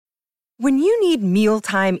When you need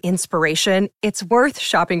mealtime inspiration, it's worth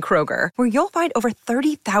shopping Kroger, where you'll find over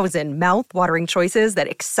 30,000 mouth-watering choices that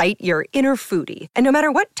excite your inner foodie. And no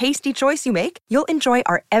matter what tasty choice you make, you'll enjoy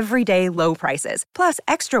our everyday low prices, plus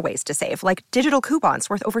extra ways to save, like digital coupons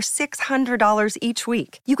worth over $600 each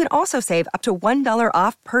week. You can also save up to $1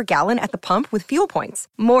 off per gallon at the pump with fuel points.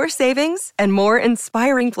 More savings and more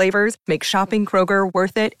inspiring flavors make shopping Kroger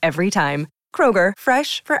worth it every time. Kroger,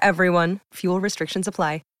 fresh for everyone. Fuel restrictions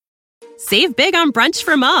apply. Save big on brunch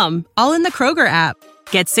for mom, all in the Kroger app.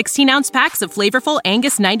 Get 16-ounce packs of flavorful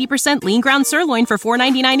Angus 90% lean ground sirloin for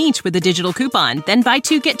 $4.99 each with a digital coupon. Then buy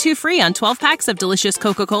 2, get 2 free on 12 packs of delicious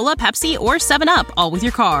Coca-Cola, Pepsi, or 7-Up, all with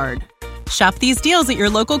your card. Shop these deals at your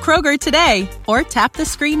local Kroger today, or tap the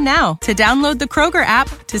screen now to download the Kroger app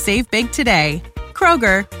to save big today.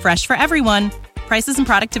 Kroger, fresh for everyone. Prices and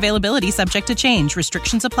product availability subject to change.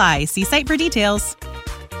 Restrictions apply. See site for details.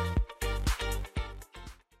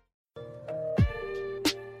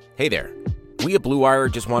 Hey there. We at Blue Wire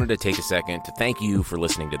just wanted to take a second to thank you for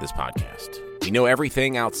listening to this podcast. We know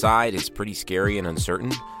everything outside is pretty scary and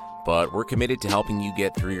uncertain, but we're committed to helping you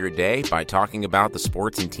get through your day by talking about the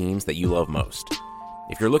sports and teams that you love most.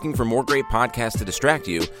 If you're looking for more great podcasts to distract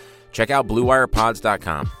you, check out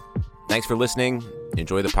BlueWirePods.com. Thanks for listening.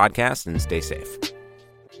 Enjoy the podcast and stay safe.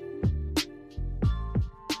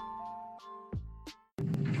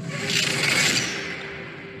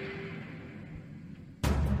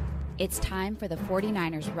 It's time for the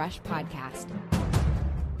 49ers Rush Podcast.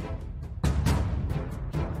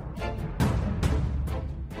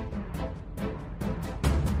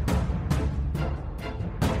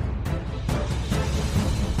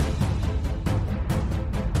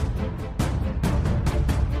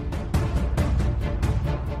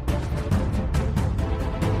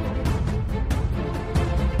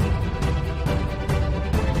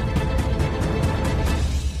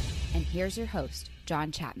 And here's your host,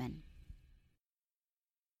 John Chapman.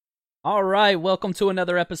 All right, welcome to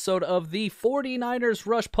another episode of the 49ers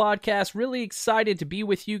Rush Podcast. Really excited to be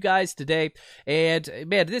with you guys today. And,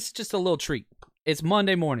 man, this is just a little treat. It's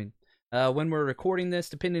Monday morning. When we're recording this,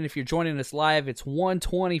 depending if you're joining us live, it's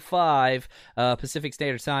 1:25 Pacific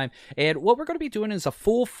Standard Time. And what we're going to be doing is a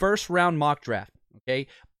full first-round mock draft, okay?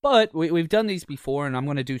 But we've done these before, and I'm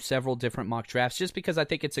going to do several different mock drafts just because I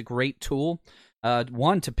think it's a great tool.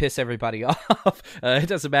 One, to piss everybody off. It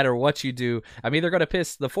doesn't matter what you do. I'm either going to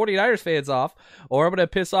piss the 49ers fans off, or I'm going to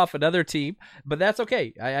piss off another team, but that's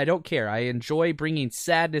okay. I don't care. I enjoy bringing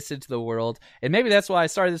sadness into the world, and maybe that's why I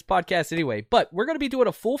started this podcast anyway. But we're going to be doing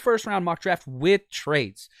a full first-round mock draft with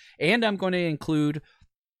trades, and I'm going to include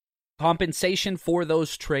compensation for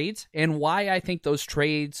those trades and why I think those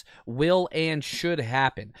trades will and should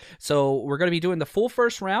happen. So we're going to be doing the full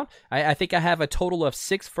first round. I think I have a total of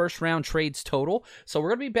 6 first-round trades total. So we're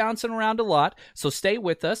going to be bouncing around a lot. So stay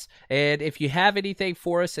with us. And if you have anything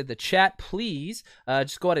for us in the chat, please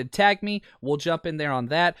just go ahead and tag me. We'll jump in there on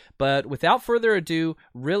that. But without further ado,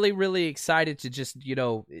 really, really excited to just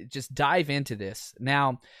dive into this.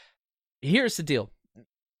 Now, here's the deal.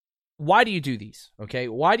 Why do you do these? Okay,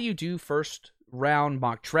 why do you do first round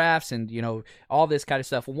mock drafts and all this kind of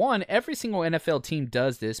stuff? One, every single NFL team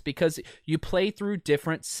does this because you play through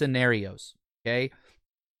different scenarios. Okay,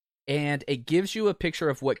 and it gives you a picture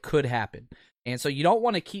of what could happen. And so you don't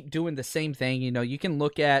want to keep doing the same thing. You can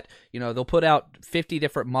look at, they'll put out 50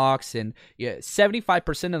 different mocks, and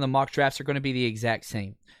 75% of the mock drafts are going to be the exact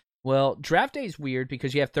same. Well, draft day is weird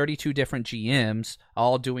because you have 32 different GMs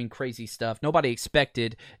all doing crazy stuff. Nobody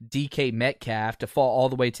expected DK Metcalf to fall all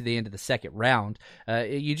the way to the end of the second round.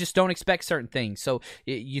 You just don't expect certain things. So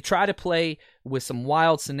you try to play with some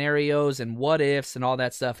wild scenarios and what ifs and all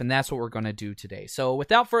that stuff, and that's what we're going to do today. So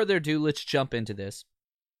without further ado, let's jump into this.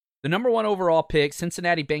 The number 1 overall pick,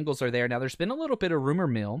 Cincinnati Bengals, are there. Now, there's been a little bit of rumor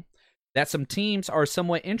mill that some teams are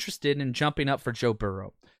somewhat interested in jumping up for Joe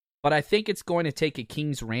Burrow. But I think it's going to take a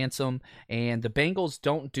king's ransom, and the Bengals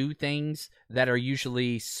don't do things that are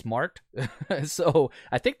usually smart. So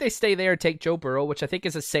I think they stay there and take Joe Burrow, which I think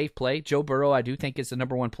is a safe play. Joe Burrow, I do think, is the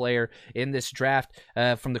number 1 player in this draft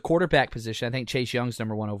from the quarterback position. I think Chase Young's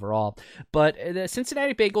number 1 overall. But the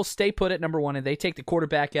Cincinnati Bengals stay put at number 1, and they take the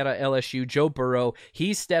quarterback out of LSU, Joe Burrow.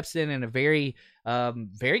 He steps in a very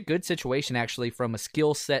good situation, actually, from a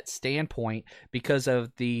skill set standpoint because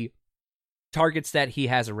of the targets that he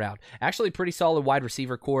has around. Actually, pretty solid wide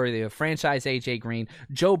receiver core. The franchise AJ Green,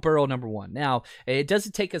 Joe Burrow, number 1. Now, it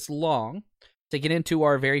doesn't take us long to get into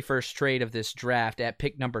our very first trade of this draft at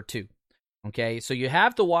pick number 2. Okay, so you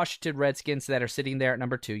have the Washington Redskins that are sitting there at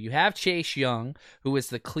number 2. You have Chase Young, who is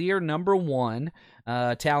the clear number 1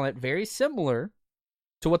 talent, very similar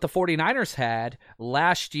to what the 49ers had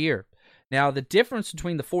last year. Now, the difference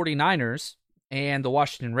between the 49ers and the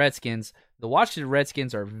Washington Redskins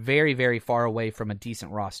are very, very far away from a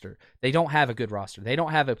decent roster. They don't have a good roster. They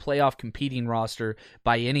don't have a playoff competing roster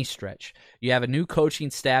by any stretch. You have a new coaching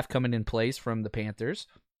staff coming in place from the Panthers.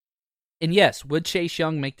 And yes, would Chase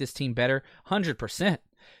Young make this team better? 100%.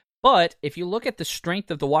 But if you look at the strength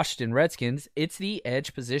of the Washington Redskins, it's the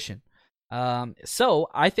edge position. So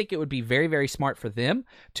I think it would be very, very smart for them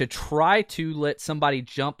to try to let somebody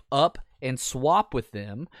jump up and swap with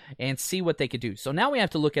them and see what they could do. So now we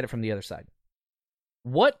have to look at it from the other side.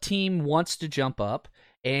 What team wants to jump up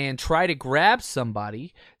and try to grab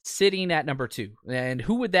somebody sitting at number 2? And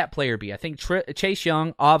who would that player be? I think Chase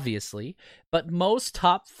Young, obviously, but most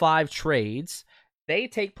top 5 trades, they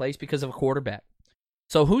take place because of a quarterback.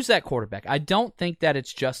 So who's that quarterback? I don't think that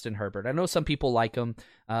it's Justin Herbert. I know some people like him.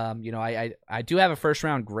 I do have a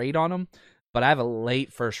first-round grade on him, but I have a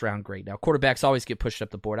late first-round grade. Now, quarterbacks always get pushed up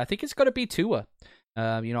the board. I think it's going to be Tua.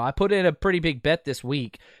 I put in a pretty big bet this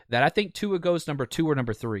week that I think Tua goes number 2 or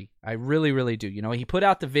number 3. I really, really do. He put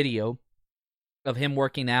out the video of him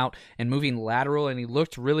working out and moving lateral, and he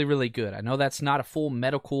looked really, really good. I know that's not a full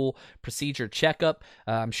medical procedure checkup.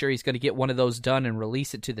 I'm sure he's going to get one of those done and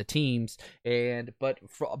release it to the teams. But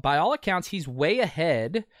by all accounts, he's way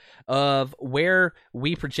ahead of where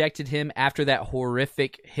we projected him after that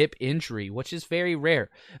horrific hip injury, which is very rare.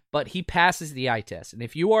 But he passes the eye test. And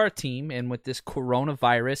if you are a team, and with this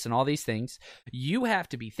coronavirus and all these things, you have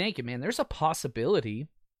to be thinking, man, there's a possibility.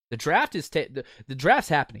 The draft is the draft's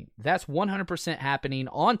happening. That's 100% happening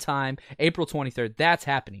on time, April 23rd. That's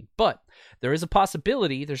happening. But there is a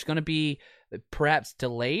possibility there's going to be perhaps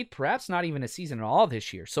delayed, perhaps not even a season at all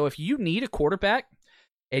this year. So if you need a quarterback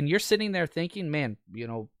and you're sitting there thinking, man,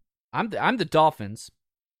 I'm the Dolphins.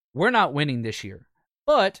 We're not winning this year.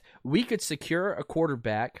 But we could secure a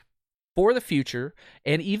quarterback for the future,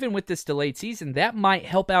 and even with this delayed season, that might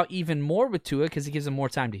help out even more with Tua because it gives him more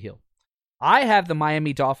time to heal. I have the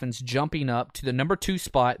Miami Dolphins jumping up to the number 2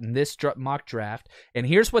 spot in this mock draft, and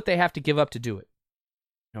here's what they have to give up to do it.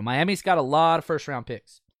 Miami's got a lot of first-round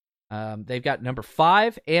picks. They've got number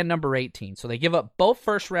 5 and number 18, so they give up both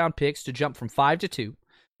first-round picks to jump from 5 to 2,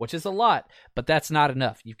 which is a lot, but that's not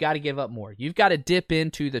enough. You've got to give up more. You've got to dip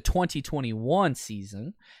into the 2021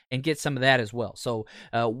 season and get some of that as well. So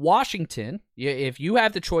Washington, if you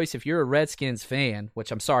have the choice, if you're a Redskins fan,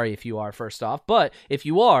 which I'm sorry if you are first off, but if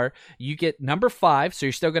you are, you get number 5, so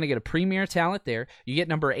you're still going to get a premier talent there. You get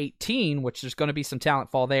number 18, which there's going to be some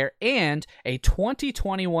talent fall there, and a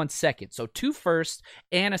 2021 second. So 2 firsts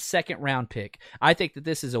and a second-round pick. I think that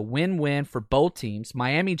this is a win-win for both teams.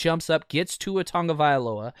 Miami jumps up, gets Tua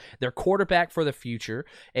Tagovailoa, their quarterback for the future,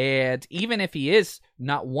 and even if he is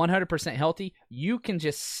not 100% healthy, you can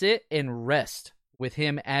just sit and rest with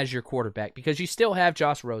him as your quarterback because you still have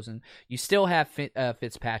Josh Rosen, you still have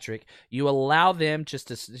Fitzpatrick. You allow them just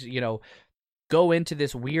to, go into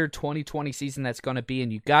this weird 2020 season that's going to be,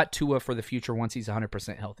 and you got Tua for the future once he's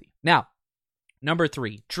 100% healthy. Now, number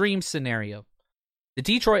 3, dream scenario. The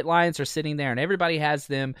Detroit Lions are sitting there, and everybody has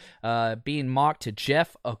them being mocked to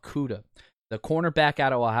Jeff Okudah, the cornerback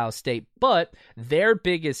out of Ohio State, but their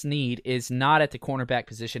biggest need is not at the cornerback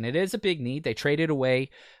position. It is a big need. They traded away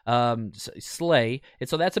Slay, and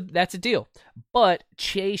so that's a deal. But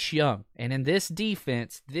Chase Young, and in this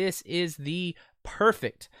defense, this is the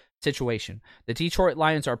perfect situation. The Detroit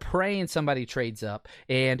Lions are praying somebody trades up,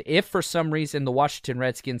 and if for some reason the Washington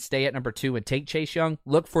Redskins stay at number 2 and take Chase Young,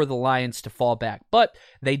 look for the Lions to fall back. But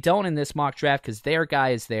they don't in this mock draft because their guy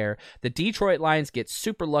is there. The Detroit Lions get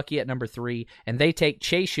super lucky at number 3, and they take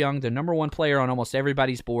Chase Young, the number 1 player on almost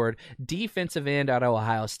everybody's board, defensive end out of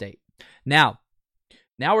Ohio State. Now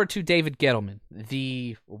we're to David Gettleman,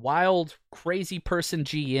 the wild, crazy person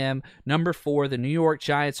GM, number 4. The New York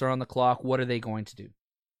Giants are on the clock. What are they going to do?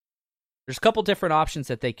 There's a couple different options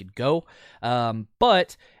that they could go,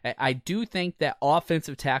 but I do think that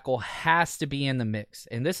offensive tackle has to be in the mix.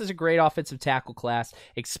 And this is a great offensive tackle class,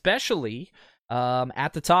 especially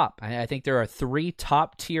at the top. I think there are 3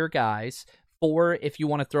 top-tier guys, 4 if you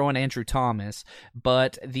want to throw in Andrew Thomas,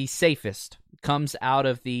 but the safest comes out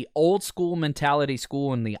of the old school mentality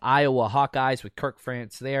school in the Iowa Hawkeyes with Kirk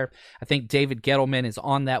Ferentz there. I think David Gettleman is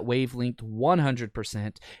on that wavelength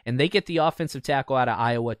 100%, and they get the offensive tackle out of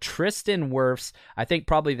Iowa, Tristan Wirfs, I think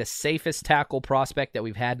probably the safest tackle prospect that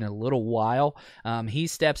we've had in a little while. He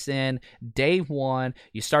steps in day 1.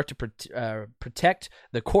 You start to protect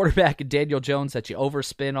the quarterback, Daniel Jones, that you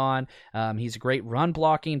overspin on. He's a great run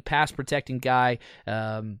blocking, pass protecting guy.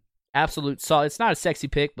 Absolute solid. It's not a sexy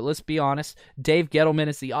pick, but let's be honest. Dave Gettleman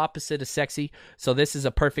is the opposite of sexy, so this is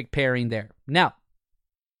a perfect pairing there. Now,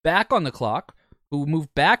 back on the clock, who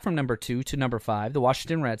moved back from number 2 to number 5, the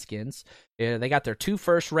Washington Redskins. They got their 2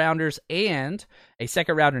 first-rounders and a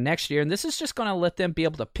second-rounder next year, and this is just going to let them be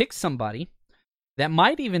able to pick somebody that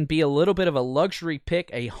might even be a little bit of a luxury pick,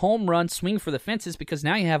 a home run swing for the fences, because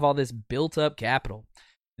now you have all this built-up capital.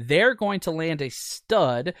 They're going to land a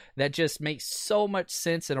stud that just makes so much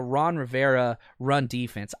sense in a Ron Rivera run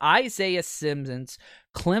defense. Isaiah Simmons,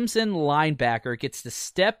 Clemson linebacker, gets to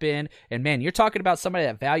step in, and man, you're talking about somebody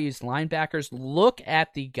that values linebackers. Look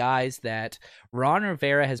at the guys that Ron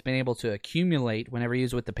Rivera has been able to accumulate whenever he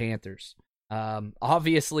was with the Panthers.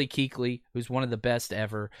 Obviously, Kuechly, who's one of the best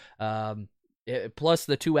ever. Plus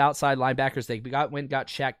the 2 outside linebackers they went and got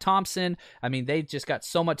Shaq Thompson. I mean, they just got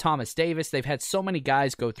so much Thomas Davis. They've had so many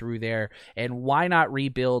guys go through there, and why not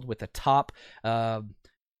rebuild with a top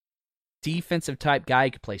defensive type guy?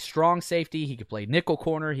 He could play strong safety, he could play nickel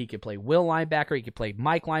corner, he could play will linebacker, he could play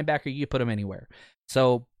Mike linebacker. You could put him anywhere.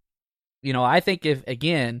 So, I think if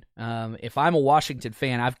I'm a Washington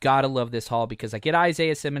fan, I've got to love this haul because I get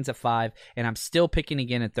Isaiah Simmons at 5, and I'm still picking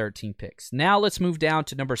again at 13 picks. Now let's move down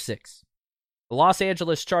to number 6. The Los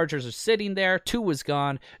Angeles Chargers are sitting there. Tua's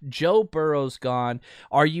gone. Joe Burrow's gone.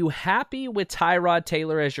 Are you happy with Tyrod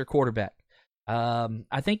Taylor as your quarterback?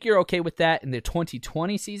 I think you're okay with that in the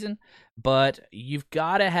 2020 season, but you've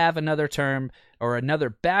got to have another term or another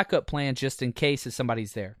backup plan just in case if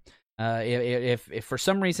somebody's there. If for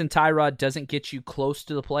some reason Tyrod doesn't get you close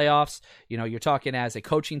to the playoffs, you're talking as a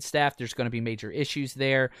coaching staff, there's going to be major issues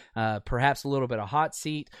there, perhaps a little bit of hot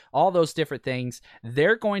seat, all those different things.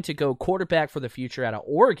 They're going to go quarterback for the future out of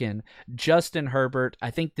Oregon, Justin Herbert. I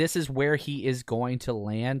think this is where he is going to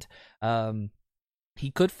land. He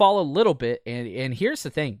could fall a little bit, and here's the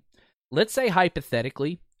thing. Let's say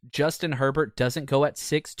hypothetically, Justin Herbert doesn't go at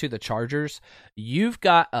 6 to the Chargers. You've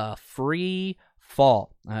got a free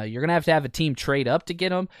fall. You're going to have a team trade up to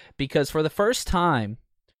get him because for the first time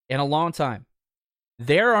in a long time,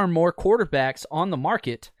 there are more quarterbacks on the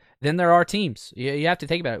market than there are teams. You have to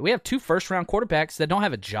think about it. We have 2 first-round quarterbacks that don't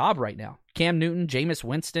have a job right now. Cam Newton, Jameis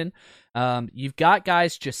Winston. You've got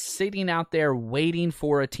guys just sitting out there waiting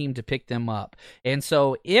for a team to pick them up. And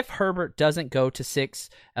so if Herbert doesn't go to 6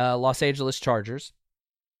 Los Angeles Chargers,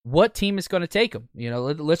 what team is going to take him?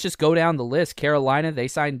 Let's just go down the list. Carolina, they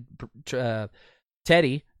signed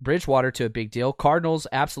Teddy Bridgewater to a big deal. Cardinals,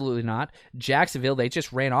 absolutely not. Jacksonville, they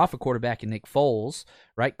just ran off a quarterback in Nick Foles,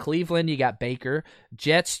 right? Cleveland, you got Baker.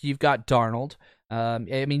 Jets, you've got Darnold.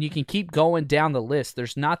 You can keep going down the list.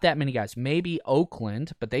 There's not that many guys. Maybe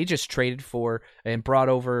Oakland, but they just traded for and brought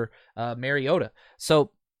over Mariota.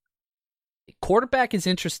 So quarterback is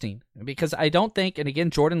interesting because I don't think, and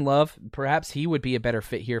again, Jordan Love, perhaps he would be a better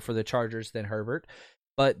fit here for the Chargers than Herbert.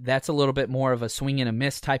 But that's a little bit more of a swing and a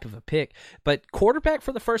miss type of a pick. But quarterback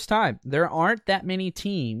for the first time, there aren't that many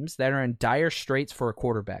teams that are in dire straits for a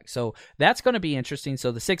quarterback. So that's going to be interesting.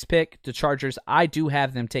 So the 6th pick, the Chargers, I do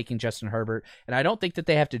have them taking Justin Herbert. And I don't think that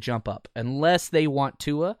they have to jump up unless they want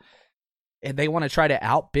Tua. And they want to try to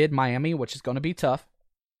outbid Miami, which is going to be tough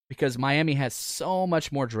because Miami has so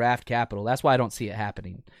much more draft capital. That's why I don't see it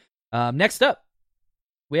happening. Next up,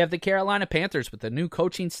 we have the Carolina Panthers with the new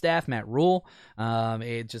coaching staff, Matt Rule.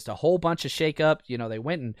 Just a whole bunch of shakeup. They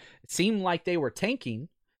went and it seemed like they were tanking,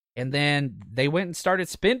 and then they went and started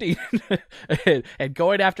spending and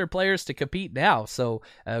going after players to compete now. So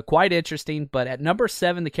quite interesting. But at number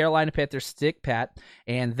 7, the Carolina Panthers stick pat,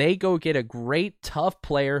 and they go get a great, tough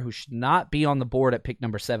player who should not be on the board at pick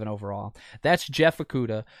number 7 overall. That's Jeff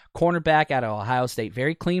Okudah, cornerback out of Ohio State.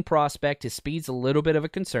 Very clean prospect. His speed's a little bit of a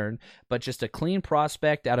concern, but just a clean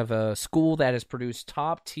prospect out of a school that has produced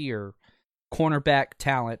top-tier cornerback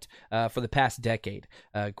talent for the past decade.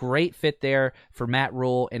 Great fit there for Matt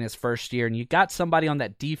Rule in his first year. And you got somebody on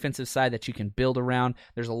that defensive side that you can build around.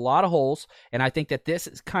 There's a lot of holes, and I think that this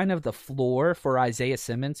is kind of the floor for Isaiah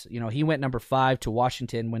Simmons. He went number 5 to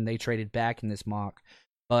Washington when they traded back in this mock.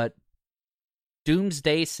 But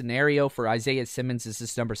doomsday scenario for Isaiah Simmons is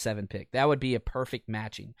this number 7 pick. That would be a perfect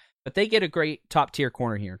matching. But they get a great top-tier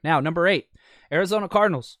corner here. Now, number 8, Arizona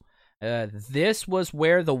Cardinals. This was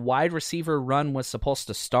where the wide receiver run was supposed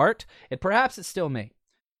to start, and perhaps it still may.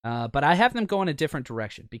 But I have them go in a different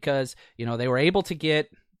direction because, they were able to get,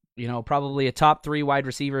 probably a top 3 wide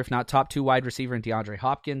receiver, if not top 2 wide receiver in DeAndre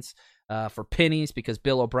Hopkins for pennies because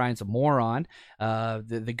Bill O'Brien's a moron.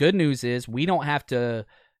 The good news is we don't have to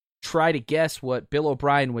try to guess what Bill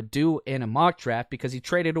O'Brien would do in a mock draft because he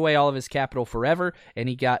traded away all of his capital forever and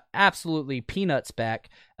he got absolutely peanuts back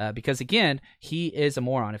because, again, he is a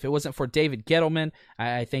moron. If it wasn't for David Gettleman,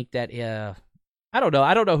 I think that, I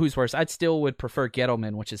don't know who's worse. I still would prefer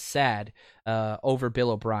Gettleman, which is sad, over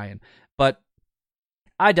Bill O'Brien. But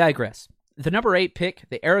I digress. The number 8 pick,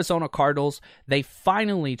 the Arizona Cardinals, they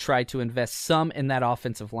finally tried to invest some in that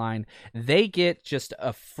offensive line. They get just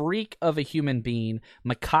a freak of a human being,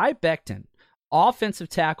 Mekhi Becton, offensive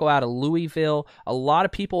tackle out of Louisville. A lot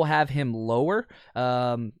of people have him lower.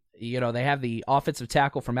 They have the offensive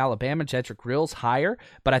tackle from Alabama, Jedrick Wills, higher,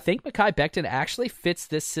 but I think Mekhi Becton actually fits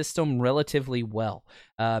this system relatively well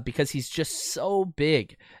because he's just so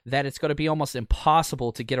big that it's going to be almost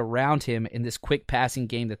impossible to get around him in this quick passing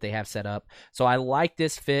game that they have set up. So I like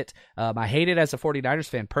this fit. I hate it as a 49ers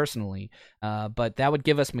fan personally, but that would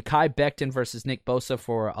give us Mekhi Becton versus Nick Bosa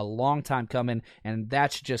for a long time coming, and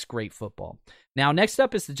that's just great football. Now, next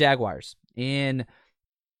up is the Jaguars. In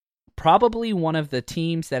probably one of the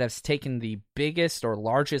teams that has taken the biggest or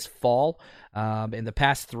largest fall in the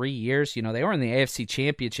past 3 years. They were in the AFC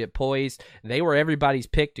Championship poised. They were everybody's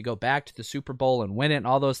pick to go back to the Super Bowl and win it and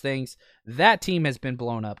all those things. That team has been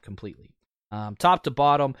blown up completely. Top to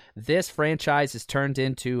bottom, this franchise has turned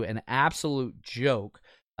into an absolute joke.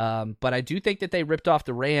 But I do think that they ripped off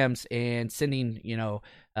the Rams and sending,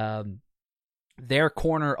 their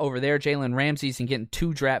corner over there, Jalen Ramsey's, and getting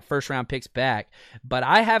 2 first-round picks back. But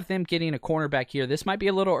I have them getting a cornerback here. This might be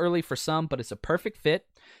a little early for some, but it's a perfect fit.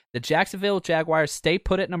 The Jacksonville Jaguars stay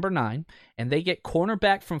put at number 9, and they get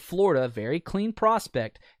cornerback from Florida, very clean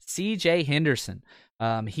prospect, C.J. Henderson.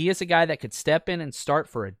 He is a guy that could step in and start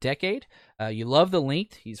for a decade. You love the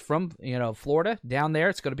length. He's from Florida down there.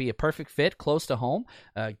 It's going to be a perfect fit, close to home.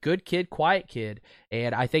 Good kid, quiet kid,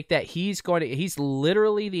 and I think that he's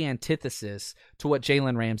literally the antithesis to what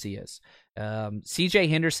Jalen Ramsey is. C.J.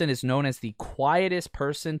 Henderson is known as the quietest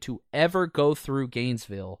person to ever go through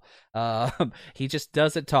Gainesville. He just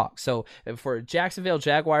doesn't talk. So for Jacksonville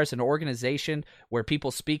Jaguars, an organization where people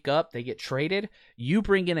speak up, they get traded, you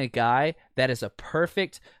bring in a guy that is a perfect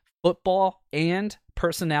football and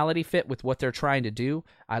personality fit with what they're trying to do.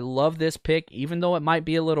 I love this pick, even though it might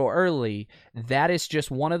be a little early. That is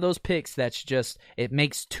just one of those picks that's just, it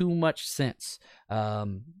makes too much sense.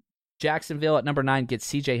 Jacksonville at number 9 gets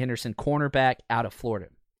C.J. Henderson, cornerback out of Florida.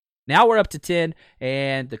 Now we're up to 10,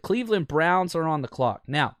 and the Cleveland Browns are on the clock.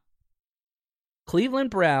 Now, Cleveland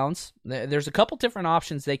Browns, there's a couple different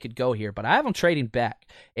options they could go here, but I have them trading back.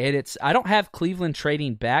 And I don't have Cleveland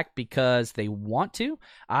trading back because they want to.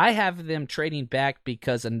 I have them trading back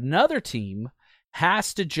because another team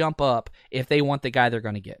has to jump up if they want the guy they're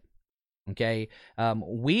going to get. Okay?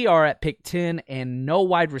 We are at pick 10, and no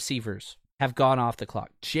wide receivers have gone off the clock.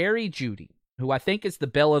 Jerry Jeudy, who I think is the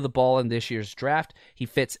belle of the ball in this year's draft. He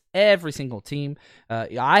fits every single team.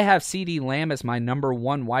 I have CeeDee Lamb as my number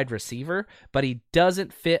 1 wide receiver, but he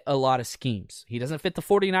doesn't fit a lot of schemes. He doesn't fit the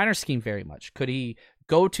 49ers scheme very much. Could he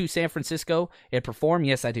go to San Francisco and perform?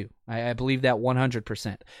 Yes, I do. I believe that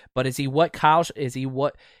 100%. But is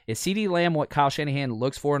CeeDee Lamb what Kyle Shanahan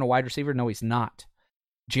looks for in a wide receiver? No, he's not.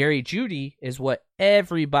 Jerry Jeudy is what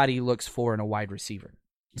everybody looks for in a wide receiver.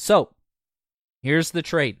 So, here's the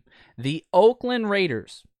trade. The Oakland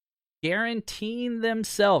Raiders guaranteeing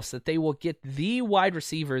themselves that they will get the wide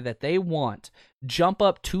receiver that they want, jump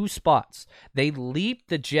up 2 spots. They leap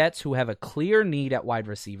the Jets, who have a clear need at wide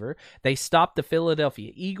receiver. They stop the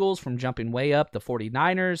Philadelphia Eagles from jumping way up, the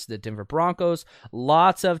 49ers, the Denver Broncos.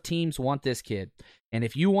 Lots of teams want this kid. And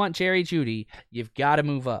if you want Jerry Jeudy, you've got to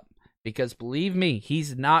move up. Because believe me,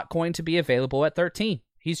 he's not going to be available at 13.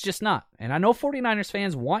 He's just not. And I know 49ers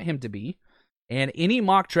fans want him to be. And any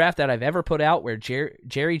mock draft that I've ever put out where Jerry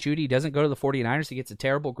Jeudy doesn't go to the 49ers, he gets a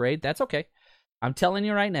terrible grade, that's okay. I'm telling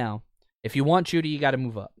you right now, if you want Jeudy, you got to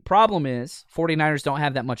move up. Problem is, 49ers don't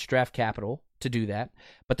have that much draft capital to do that,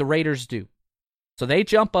 but the Raiders do. So they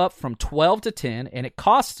jump up from 12 to 10, and it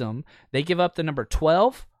costs them. They give up the number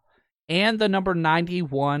 12 and the number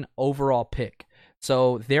 91 overall pick.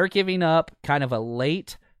 So they're giving up kind of a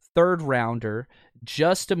late 3rd rounder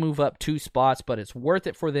just to move up 2 spots, but it's worth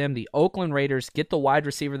it for them. The Oakland Raiders get the wide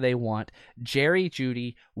receiver they want, Jerry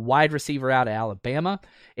Jeudy, wide receiver out of Alabama.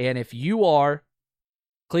 And if you are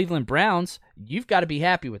Cleveland Browns, you've got to be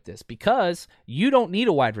happy with this because you don't need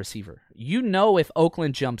a wide receiver. You know if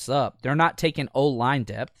Oakland jumps up, they're not taking O-line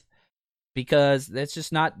depth because that's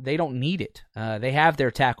just not, they don't need it. They have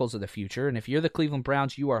their tackles of the future, and if you're the Cleveland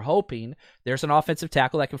Browns, you are hoping there's an offensive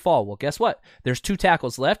tackle that can fall. Well, guess what? There's 2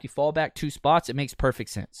 tackles left. You fall back 2 spots. It makes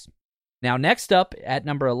perfect sense. Now, next up at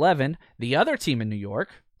number 11, the other team in New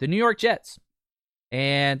York, the New York Jets.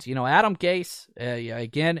 And, Adam Gase,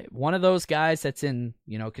 again, one of those guys that's in,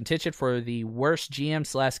 contention for the worst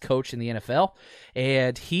GM/coach in the NFL,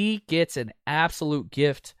 and he gets an absolute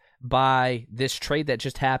gift by this trade that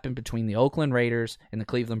just happened between the Oakland Raiders and the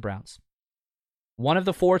Cleveland Browns. One of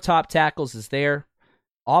the 4 top tackles is there.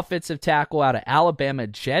 offensive tackle out of Alabama,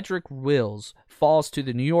 Jedrick Wills, falls to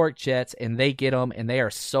the New York Jets, and they get him, and they are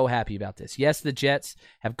so happy about this. Yes, the Jets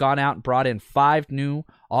have gone out and brought in 5 new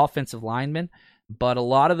offensive linemen, but a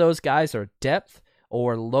lot of those guys are depth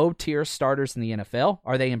or low-tier starters in the NFL.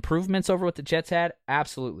 Are they improvements over what the Jets had?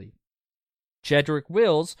 Absolutely. Jedrick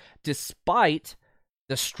Wills, despite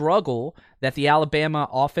the struggle that the Alabama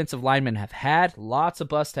offensive linemen have had, lots of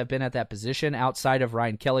busts have been at that position outside of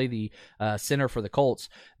Ryan Kelly, the center for the Colts.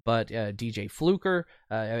 But DJ Fluker,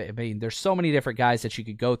 I mean, there's so many different guys that you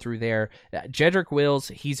could go through there. Jedrick Wills,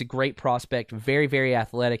 he's a great prospect, very, very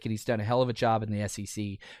athletic, and he's done a hell of a job in the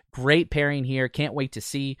SEC. Great pairing here. Can't wait to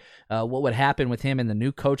see what would happen with him and the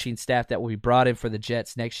new coaching staff that will be brought in for the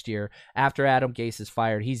Jets next year. After Adam Gase is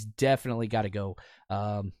fired, he's definitely got to go.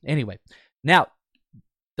 Anyway, now,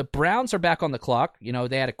 the Browns are back on the clock. You know,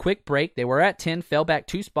 they had a quick break. They were at 10, fell back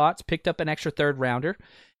 2 spots, picked up an extra third-rounder.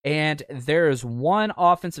 And there is one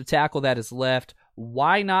offensive tackle that is left.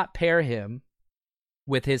 Why not pair him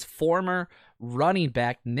with his former running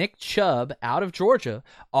back, Nick Chubb, out of Georgia,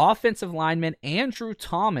 offensive lineman Andrew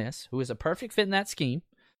Thomas, who is a perfect fit in that scheme,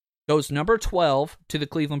 goes number 12 to the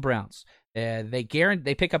Cleveland Browns.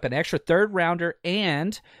 They pick up an extra third-rounder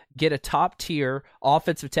and get a top-tier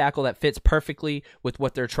offensive tackle that fits perfectly with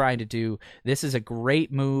what they're trying to do. This is a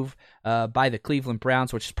great move by the Cleveland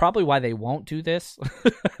Browns, which is probably why they won't do this.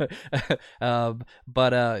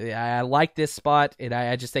 But I like this spot, and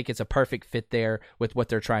I just think it's a perfect fit there with what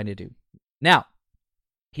they're trying to do. Now,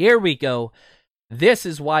 here we go. This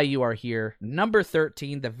is why you are here. Number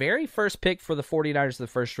 13, the very first pick for the 49ers in the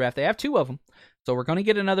first draft. They have 2 of them, so we're going to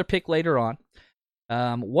get another pick later on.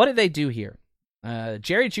 What did they do here?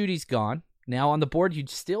 Jerry Jeudy's gone. Now on the board, you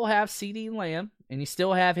still have CeeDee Lamb, and you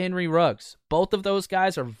still have Henry Ruggs. Both of those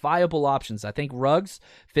guys are viable options. I think Ruggs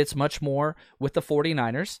fits much more with the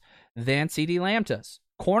 49ers than CeeDee Lamb does.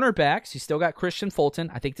 Cornerbacks, you still got Christian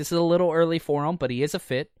Fulton. I think this is a little early for him, but he is a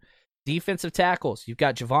fit. Defensive tackles, you've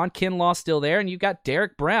got Javon Kinlaw still there, and you've got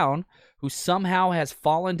Derek Brown, who somehow has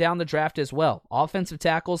fallen down the draft as well. Offensive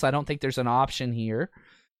tackles, I don't think there's an option here.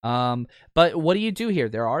 But what do you do here?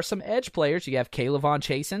 There are some edge players. You have Kayvon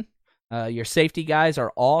Chasen. Your safety guys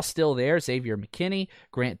are all still there. Xavier McKinney,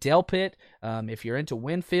 Grant Delpit. If you're into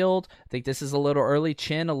Winfield, I think this is a little early.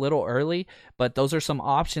 Chin, a little early. But those are some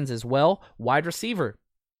options as well. Wide receiver.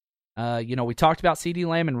 We talked about CeeDee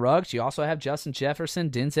Lamb and Ruggs. You also have Justin Jefferson,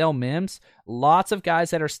 Denzel Mims. Lots of guys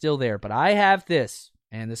that are still there. But I have this,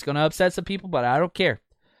 and it's going to upset some people, but I don't care.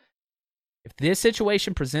 If this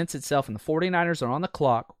situation presents itself and the 49ers are on the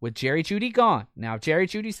clock with Jerry Jeudy gone, now if Jerry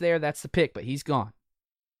Jeudy's there, that's the pick, but he's gone.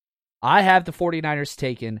 I have the 49ers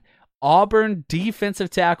taken Auburn defensive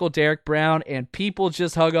tackle Derek Brown, and people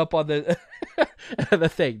just hung up on the the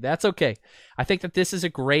thing. That's okay. I think that this is a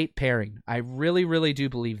great pairing. I really, really do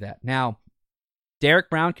believe that. Now, Derek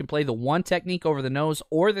Brown can play the 1 technique over the nose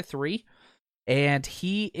or the 3, and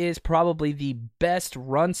he is probably the best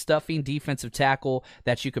run-stuffing defensive tackle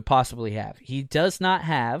that you could possibly have. He does not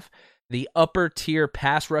have the upper-tier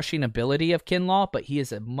pass-rushing ability of Kinlaw, but he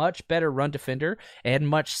is a much better run defender and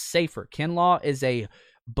much safer. Kinlaw is a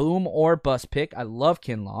boom or bust pick. I love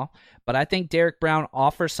Kinlaw, but I think Derek Brown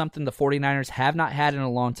offers something the 49ers have not had in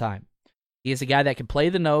a long time. He is a guy that can play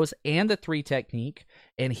the nose and the 3 technique,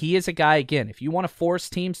 and he is a guy, again, if you want to force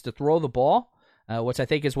teams to throw the ball, which I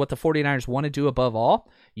think is what the 49ers want to do above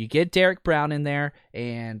all, you get Derek Brown in there,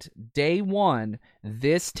 and day one,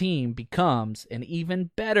 this team becomes an even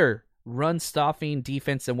better run-stopping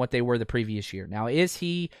defense than what they were the previous year. Now, is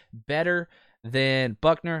he better than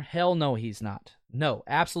Buckner? Hell no, he's not. No,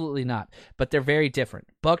 absolutely not. But they're very different.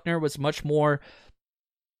 Buckner was much more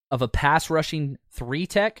of a pass-rushing 3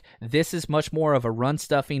 tech. This is much more of a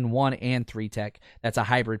run-stuffing 1 and 3 tech. That's a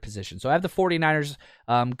hybrid position. So I have the 49ers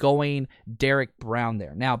going Derek Brown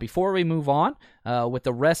there. Now, before we move on with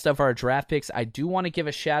the rest of our draft picks, I do want to give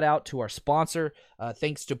a shout-out to our sponsor,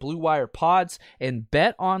 thanks to Blue Wire Pods and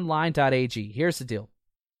BetOnline.ag. Here's the deal.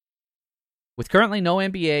 With currently no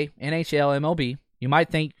NBA, NHL, MLB, you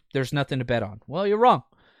might think there's nothing to bet on. Well, you're wrong.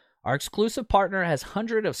 Our exclusive partner has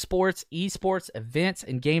hundreds of sports, esports, events,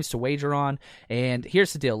 and games to wager on. And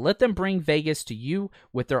here's the deal. Let them bring Vegas to you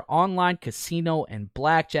with their online casino and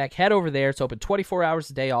blackjack. Head over there. It's open 24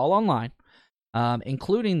 hours a day, all online,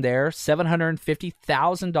 including their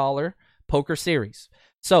 $750,000 poker series.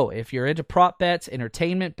 So if you're into prop bets,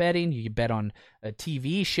 entertainment betting, you can bet on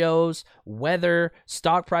TV shows, weather,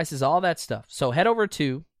 stock prices, all that stuff. So head over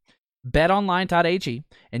to betonline.ag,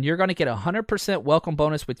 and you're going to get a 100% welcome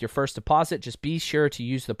bonus with your first deposit. Just be sure to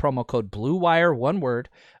use the promo code BLUEWIRE, one word,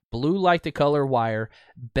 Blue Like the Color Wire,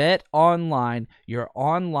 Bet Online, your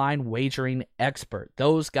online wagering expert.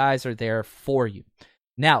 Those guys are there for you.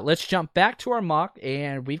 Now, let's jump back to our mock,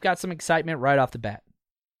 and we've got some excitement right off the bat.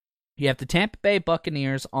 You have the Tampa Bay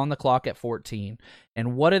Buccaneers on the clock at 14,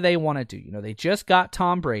 and what do they want to do? You know, they just got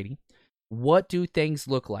Tom Brady. What do things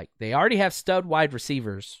look like? They already have stud wide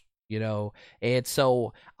receivers, you know, and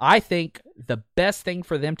so I think the best thing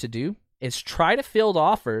for them to do is try to field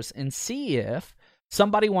offers and see if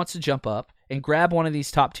somebody wants to jump up and grab one of these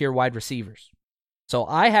top-tier wide receivers. So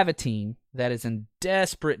I have a team that is in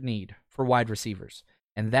desperate need for wide receivers,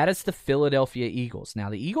 and that is the Philadelphia Eagles. Now,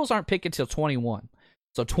 the Eagles aren't picking until 21.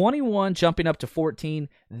 So 21 jumping up to 14,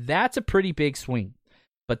 that's a pretty big swing.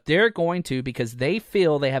 But they're going to, because they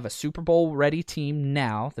feel they have a Super Bowl-ready team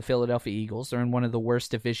now, the Philadelphia Eagles. They're in one of the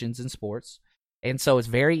worst divisions in sports. And so it's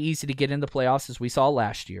very easy to get in the playoffs, as we saw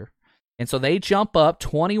last year. And so they jump up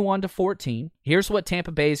 21 to 14. Here's what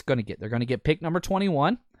Tampa Bay is going to get. They're going to get pick number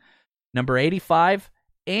 21, number 85,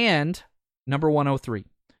 and number 103.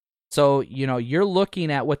 So, you know, you're looking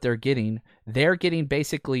at what they're getting. They're getting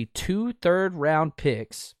basically 2 third-round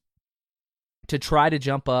picks to try to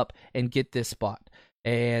jump up and get this spot.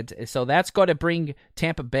 And so that's going to bring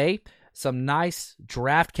Tampa Bay some nice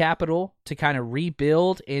draft capital to kind of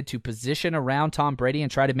rebuild and to position around Tom Brady and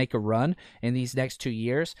try to make a run in these next 2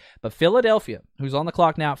 years. But Philadelphia, who's on the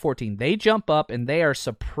clock now at 14, they jump up and they are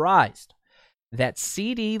surprised that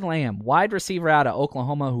CeeDee Lamb, wide receiver out of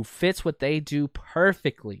Oklahoma, who fits what they do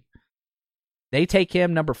perfectly, they take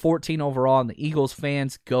him number 14 overall, and the Eagles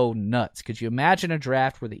fans go nuts. Could you imagine a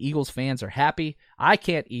draft where the Eagles fans are happy? I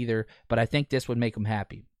can't either, but I think this would make them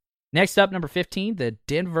happy. Next up, number 15, the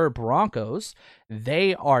Denver Broncos.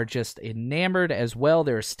 They are just enamored as well.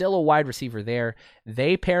 There's still a wide receiver there.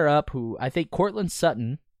 They pair up who I think Courtland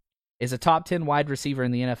Sutton is a top 10 wide receiver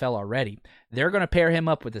in the NFL already. They're going to pair him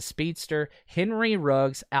up with a speedster, Henry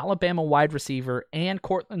Ruggs, Alabama wide receiver, and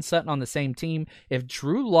Courtland Sutton on the same team. If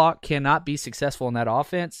Drew Lock cannot be successful in that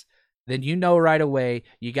offense, then you know right away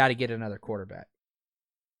you got to get another quarterback.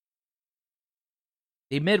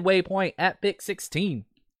 The midway point at pick 16.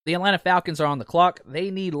 The Atlanta Falcons are on the clock. They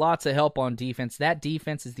need lots of help on defense. That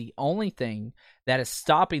defense is the only thing that is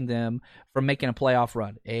stopping them from making a playoff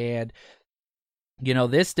run. And you know,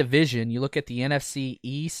 this division, you look at the NFC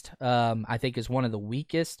East, I think is one of the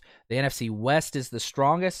weakest. The NFC West is the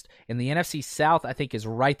strongest. And the NFC South, I think, is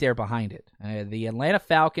right there behind it. The Atlanta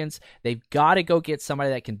Falcons, they've got to go get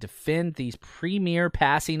somebody that can defend these premier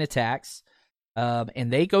passing attacks.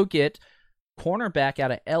 And they go get cornerback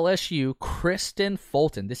out of LSU, Kristian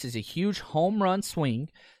Fulton. This is a huge home run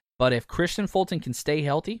swing. But if Kristian Fulton can stay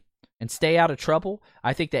healthy and stay out of trouble,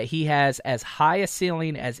 I think that he has as high a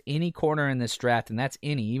ceiling as any corner in this draft, and that's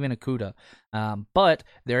even Okudah. But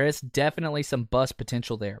there is definitely some bust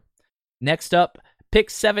potential there. Next up, pick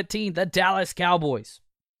 17, the Dallas Cowboys.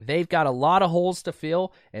 They've got a lot of holes to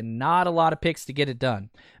fill and not a lot of picks to get it done.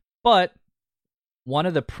 But one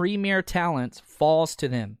of the premier talents falls to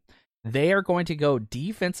them. They are going to go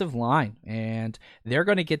defensive line, and they're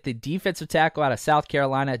going to get the defensive tackle out of South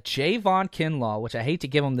Carolina, Javon Kinlaw, which I hate to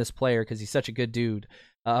give him this player because he's such a good dude.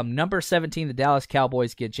 Number 17, the Dallas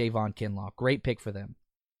Cowboys get Javon Kinlaw. Great pick for them.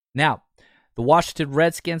 Now, the Washington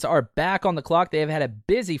Redskins are back on the clock. They have had a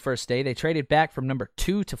busy first day. They traded back from number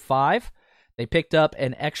 2 to 5. They picked up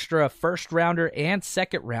an extra first-rounder and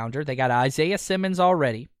second-rounder. They got Isaiah Simmons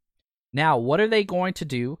already. Now, what are they going to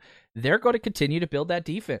do? They're going to continue to build that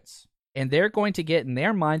defense. And they're going to get, in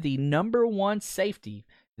their mind, the number 1 safety.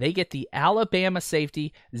 They get the Alabama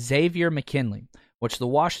safety, Xavier McKinley, which the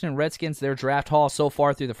Washington Redskins, their draft haul so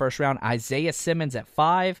far through the first round, Isaiah Simmons at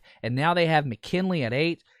 5, and now they have McKinley at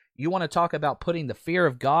 8. You want to talk about putting the fear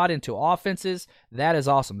of God into offenses? That is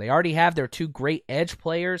awesome. They already have their 2 great edge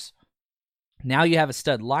players. Now you have a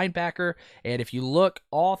stud linebacker, and if you look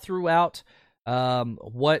all throughout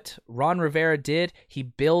what Ron Rivera did, he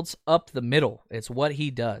builds up the middle. It's what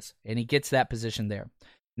he does, and he gets that position there.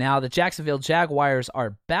 Now, the Jacksonville Jaguars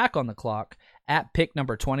are back on the clock at pick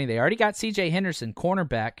number 20. They already got C.J. Henderson,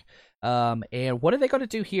 cornerback, and what are they going to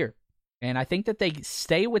do here? And I think that they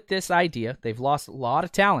stay with this idea. They've lost a lot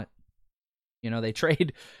of talent. You know, they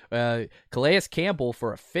trade Calais Campbell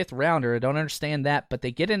for a 5th rounder. I don't understand that, but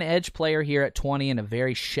they get an edge player here at 20 in a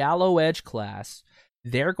very shallow edge class.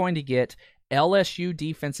 They're going to get LSU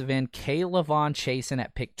defensive end K'Lavon Chaisson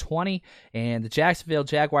at pick 20, and the Jacksonville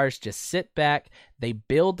Jaguars just sit back. They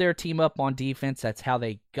build their team up on defense. That's how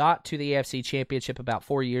they got to the AFC Championship about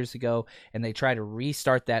 4 years ago, and they try to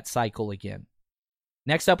restart that cycle again.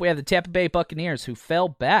 Next up, we have the Tampa Bay Buccaneers, who fell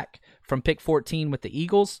back from pick 14 with the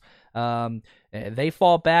Eagles. They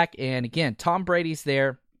fall back, and again, Tom Brady's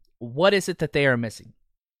there. what is it that they are missing?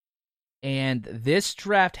 And this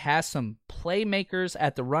draft has some playmakers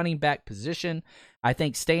at the running back position. I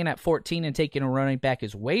think staying at 14 and taking a running back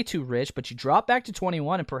is way too rich, but you drop back to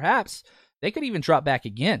 21 and perhaps they could even drop back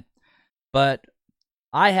again. But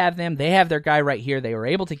I have them. They have their guy right here. They were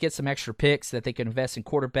able to get some extra picks that they can invest in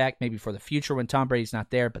quarterback maybe for the future when Tom Brady's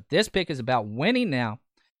not there. But this pick is about winning now,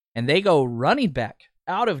 and they go running back.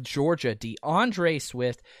 Out of Georgia, DeAndre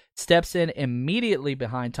Swift steps in immediately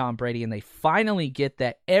behind Tom Brady, and they finally get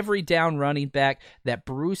that every down running back that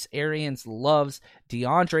Bruce Arians loves.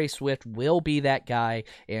 DeAndre Swift will be that guy,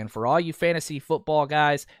 and for all you fantasy football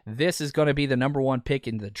guys, this is going to be the number one pick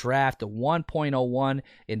in the draft, the 1.01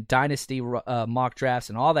 in dynasty mock drafts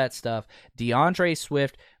and all that stuff. DeAndre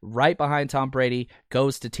Swift, right behind Tom Brady,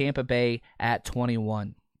 goes to Tampa Bay at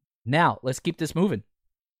 21. Now, let's keep this moving.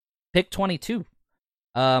 Pick 22.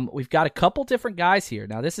 We've got a couple different guys here.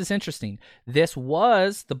 Now, this is interesting. This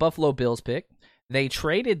was the Buffalo Bills pick. They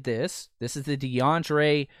traded this. This is the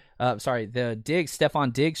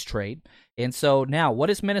Stephon Diggs trade. And so now, what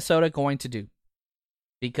is Minnesota going to do?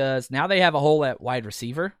 Because now they have a hole at wide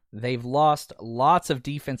receiver. They've lost lots of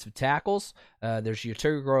defensive tackles. There's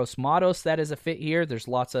Yetur Gross-Matos that is a fit here. There's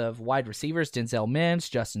lots of wide receivers. Denzel Mims,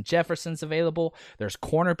 Justin Jefferson's available. There's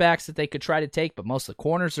cornerbacks that they could try to take, but most of the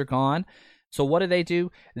corners are gone. So what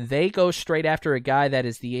do? They go straight after a guy that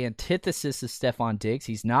is the antithesis of Stephon Diggs.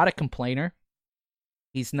 He's not a complainer.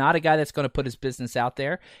 He's not a guy that's going to put his business out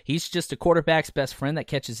there. He's just a quarterback's best friend that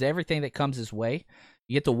catches everything that comes his way.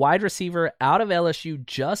 You get the wide receiver out of LSU,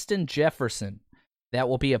 Justin Jefferson. That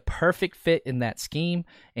will be a perfect fit in that scheme,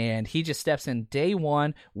 and he just steps in day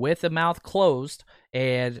one with the mouth closed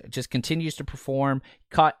and just continues to perform.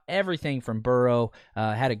 Caught everything from Burrow,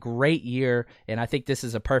 had a great year, and I think this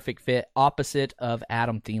is a perfect fit opposite of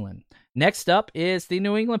Adam Thielen. Next up is the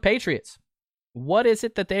New England Patriots. What is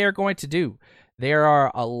it that they are going to do? There are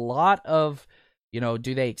a lot of,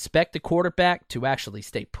 do they expect the quarterback to actually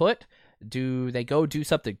stay put? Do they go do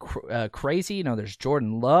something crazy? There's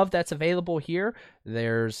Jordan Love that's available here.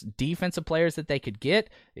 There's defensive players that they could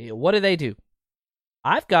get. What do?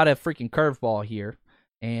 I've got a freaking curveball here.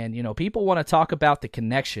 And, people want to talk about the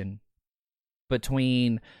connection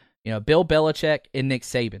between, Bill Belichick and Nick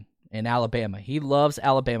Saban in Alabama. He loves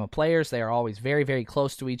Alabama players. They are always very, very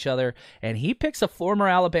close to each other. And he picks a former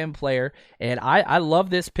Alabama player. And I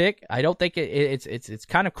love this pick. I don't think it's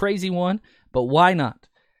kind of crazy one, but why not?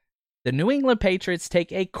 The New England Patriots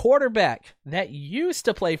take a quarterback that used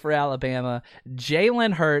to play for Alabama,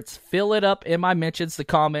 Jalen Hurts. Fill it up in my mentions, the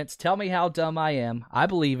comments. Tell me how dumb I am. I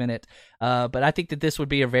believe in it. But I think that this would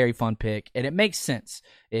be a very fun pick, and it makes sense.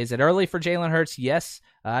 Is it early for Jalen Hurts? Yes.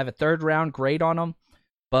 I have a third-round grade on him.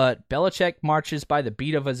 But Belichick marches by the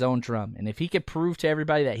beat of his own drum. And if he could prove to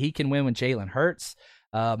everybody that he can win with Jalen Hurts,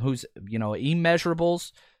 who's,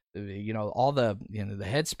 immeasurables, all the the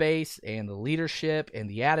headspace and the leadership and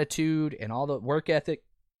the attitude and all the work ethic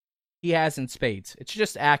he has in spades. It's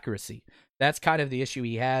just accuracy. That's kind of the issue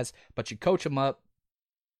he has. But you coach him up.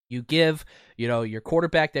 You give, your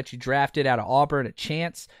quarterback that you drafted out of Auburn a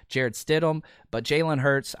chance, Jarrett Stidham. But Jalen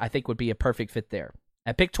Hurts, I think, would be a perfect fit there.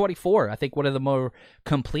 At pick 24, I think one of the more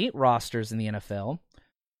complete rosters in the NFL,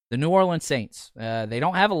 the New Orleans Saints. They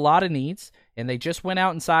don't have a lot of needs, and they just went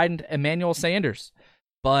out and signed Emmanuel Sanders.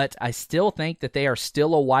 But I still think that they are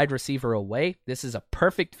still a wide receiver away. This is a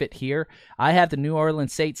perfect fit here. I have the New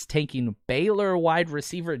Orleans Saints taking Baylor wide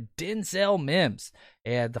receiver Denzel Mims.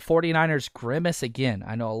 And the 49ers grimace again.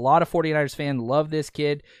 I know a lot of 49ers fans love this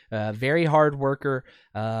kid. Very hard worker.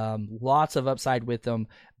 Lots of upside with him.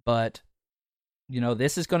 But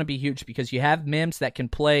this is going to be huge because you have Mims that can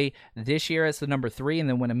play this year as the number 3, and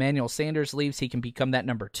then when Emmanuel Sanders leaves, he can become that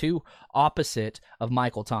number 2, opposite of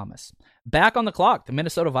Michael Thomas. Back on the clock, the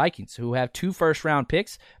Minnesota Vikings, who have 2 first-round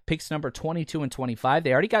picks number 22 and 25.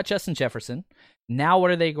 They already got Justin Jefferson. Now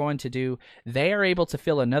what are they going to do? They are able to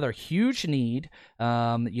fill another huge need. They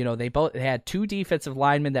had 2 defensive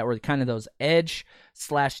linemen that were kind of those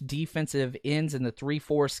edge/defensive ends in the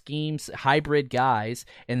 3-4 schemes, hybrid guys,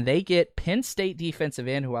 and they get Penn State defensive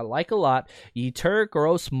end, who I like a lot. Yetur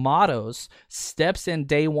Gross-Matos steps in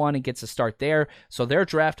day one and gets a start there. So their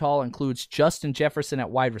draft haul includes Justin Jefferson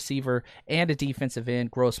at wide receiver and a defensive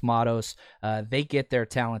end, Gross-Matos. They get their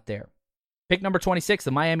talent there. Pick number 26,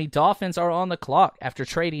 the Miami Dolphins are on the clock after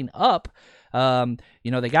trading up.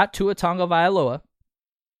 They got Tua Tagovailoa.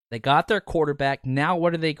 They got their quarterback. Now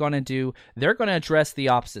what are they going to do? They're going to address the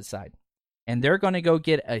opposite side. And they're going to go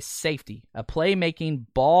get a safety, a playmaking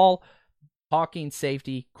ball Hawkins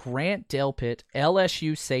safety, Grant Delpit,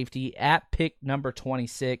 LSU safety at pick number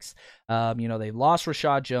 26. They lost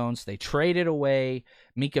Rashad Jones. They traded away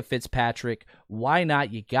Mika Fitzpatrick. Why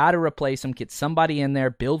not? You got to replace him. Get somebody in there.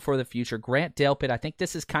 Build for the future. Grant Delpit, I think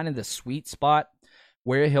this is kind of the sweet spot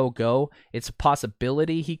where he'll go. It's a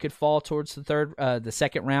possibility he could fall towards the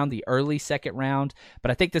second round, the early second round, but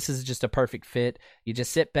I think this is just a perfect fit. You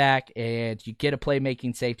just sit back and you get a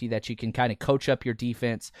playmaking safety that you can kind of coach up your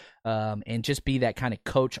defense and just be that kind of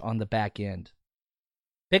coach on the back end.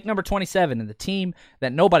 Pick number 27, and the team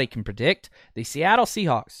that nobody can predict, the Seattle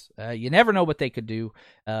Seahawks. You never know what they could do.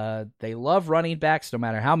 They love running backs no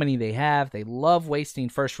matter how many they have. They love wasting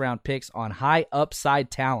first-round picks on high upside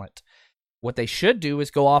talent. What they should do is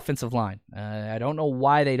go offensive line. I don't know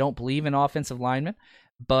why they don't believe in offensive linemen,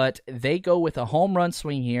 but they go with a home run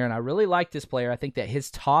swing here, and I really like this player. I think that his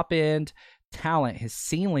top-end talent, his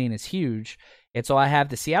ceiling is huge, and so I have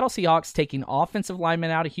the Seattle Seahawks taking offensive lineman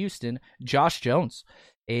out of Houston, Josh Jones,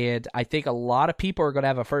 and I think a lot of people are going to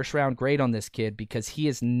have a first-round grade on this kid because he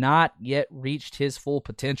has not yet reached his full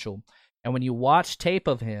potential, and when you watch tape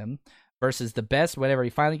of him versus the best, whenever he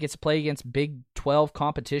finally gets to play against Big 12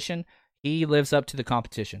 competition, he lives up to the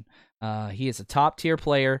competition. He is a top-tier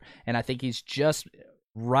player, and I think he's just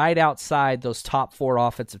right outside those top 4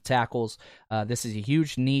 offensive tackles. This is a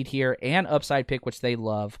huge need here and upside pick, which they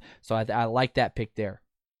love, so I like that pick there.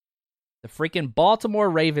 The freaking Baltimore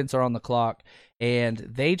Ravens are on the clock, and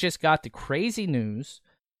they just got the crazy news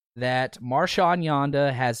that Marshawn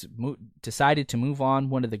Yanda has decided to move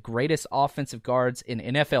on, one of the greatest offensive guards in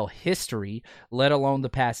NFL history, let alone the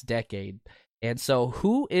past decade. And so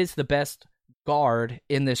who is the best guard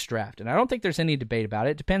in this draft? And I don't think there's any debate about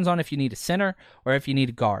it. It depends on if you need a center or if you need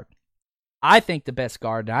a guard. I think the best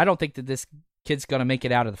guard, and I don't think that this kid's going to make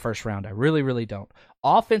it out of the first round. I really, really don't.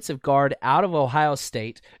 Offensive guard out of Ohio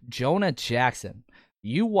State, Jonah Jackson.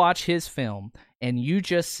 You watch his film, and you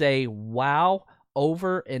just say, wow,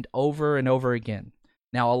 over and over and over again.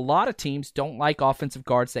 Now, a lot of teams don't like offensive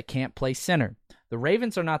guards that can't play center. The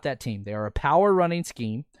Ravens are not that team. They are a power running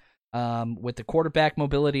scheme. With the quarterback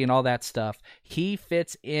mobility and all that stuff, he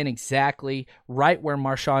fits in exactly right where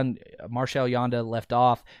Marshall Yanda left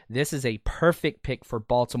off. This is a perfect pick for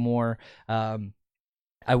Baltimore.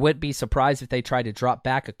 I wouldn't be surprised if they tried to drop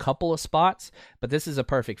back a couple of spots, but this is a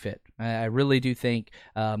perfect fit. I really do think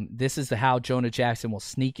this is how Jonah Jackson will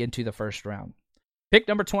sneak into the first round. Pick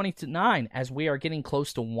number 29, as we are getting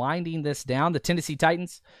close to winding this down, the Tennessee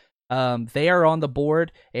Titans. They are on the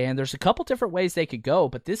board, and there's a couple different ways they could go,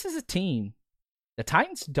 but this is a team. The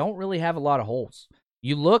Titans don't really have a lot of holes.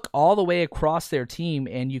 You look all the way across their team,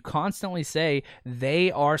 and you constantly say they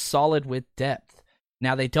are solid with depth.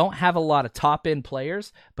 Now, they don't have a lot of top-end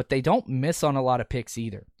players, but they don't miss on a lot of picks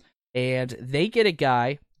either. And they get a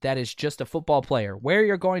guy that is just a football player. Where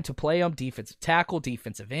you're going to play him, defensive tackle,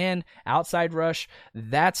 defensive end, outside rush,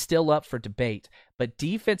 that's still up for debate. But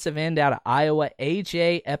defensive end out of Iowa,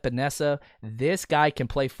 A.J. Epinesa, this guy can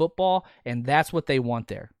play football, and that's what they want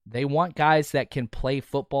there. They want guys that can play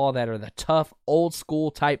football, that are the tough, old-school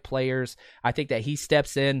type players. I think that he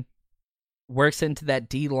steps in, works into that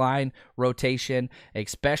D-line rotation,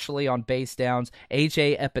 especially on base downs.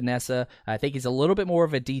 A.J. Epinesa, I think he's a little bit more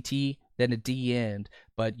of a DT than a D end,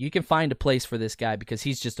 but you can find a place for this guy because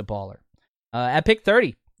he's just a baller. At pick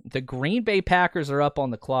 30, the Green Bay Packers are up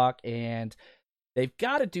on the clock, and they've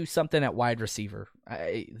got to do something at wide receiver.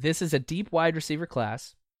 This is a deep wide receiver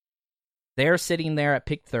class. They're sitting there at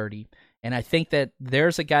pick 30, and I think that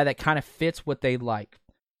there's a guy that kind of fits what they like,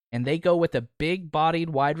 and they go with a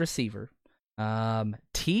big-bodied wide receiver.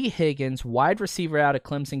 T. Higgins, wide receiver out of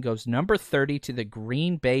Clemson, goes number 30 to the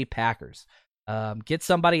Green Bay Packers. Get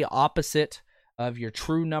somebody opposite of your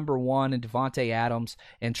true number one and Devontae Adams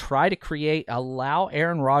and try to allow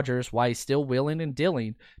Aaron Rodgers, while he's still willing and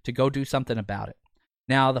dealing, to go do something about it.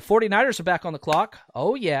 Now, the 49ers are back on the clock.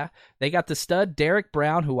 Oh, yeah. They got the stud Derek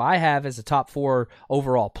Brown, who I have as a top 4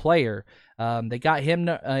 overall player. They got him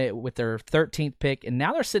with their 13th pick, and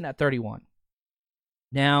now they're sitting at 31.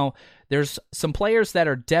 Now, there's some players that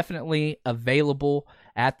are definitely available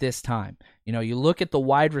at this time. You know, you look at the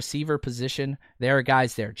wide receiver position, there are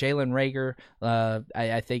guys there. Jalen Reagor,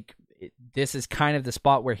 I think this is kind of the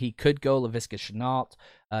spot where he could go. Laviska Shenault,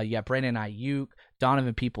 you got Brandon Ayuk,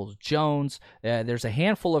 Donovan Peoples-Jones. There's a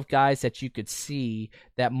handful of guys that you could see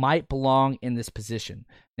that might belong in this position.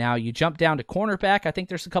 Now, you jump down to cornerback, I think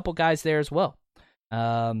there's a couple guys there as well.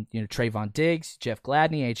 Trayvon Diggs, Jeff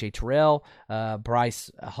Gladney, A.J. Terrell, Bryce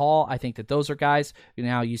Hall. I think that those are guys.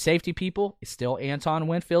 Now, you safety people, it's still Anton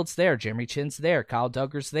Winfield's there, Jeremy Chin's there, Kyle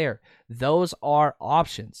Duggar's there. Those are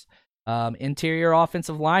options. Interior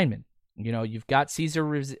offensive linemen. You know, you've got Cesar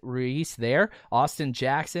Ruiz there. Austin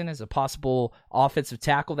Jackson is a possible offensive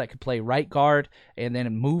tackle that could play right guard and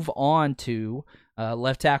then move on to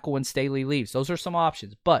left tackle when Staley leaves. Those are some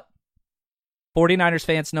options. But 49ers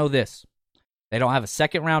fans know this. They don't have a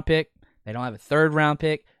second-round pick. They don't have a third-round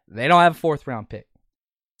pick. They don't have a fourth-round pick.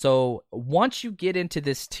 So once you get into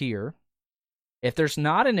this tier, if there's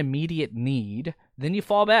not an immediate need, then you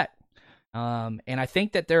fall back. And I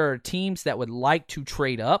think that there are teams that would like to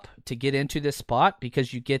trade up to get into this spot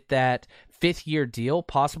because you get that fifth-year deal,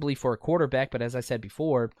 possibly for a quarterback. But as I said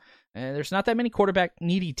before, there's not that many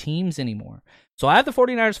quarterback-needy teams anymore. So I have the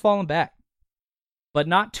 49ers falling back, but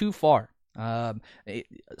not too far.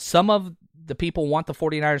 Some of the people want the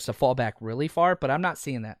 49ers to fall back really far, but I'm not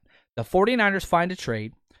seeing that. The 49ers find a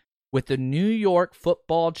trade with the New York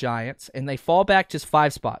Football Giants, and they fall back just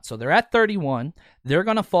 5 spots. So they're at 31. They're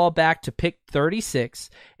going to fall back to pick 36,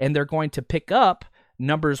 and they're going to pick up the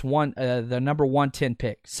number 110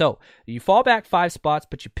 pick. So you fall back 5 spots,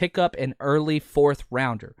 but you pick up an early 4th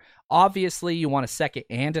rounder. Obviously, you want a second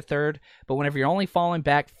and a third, but whenever you're only falling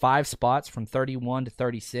back 5 spots from 31 to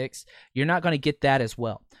 36, you're not going to get that as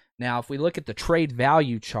well. Now, if we look at the trade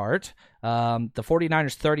value chart, the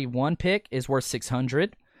 49ers 31 pick is worth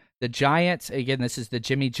 $600. The Giants, again, this is the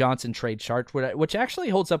Jimmy Johnson trade chart, which actually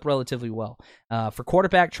holds up relatively well. For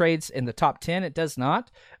quarterback trades in the top 10, it does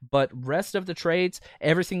not. But rest of the trades,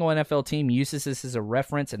 every single NFL team uses this as a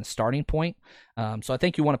reference and a starting point. So I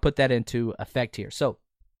think you want to put that into effect here. So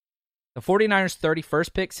the 49ers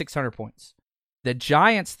 31st pick, 600 points. The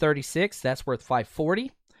Giants 36, that's worth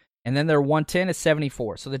 540. And then their 110 is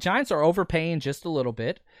 74. So the Giants are overpaying just a little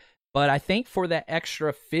bit. But I think for that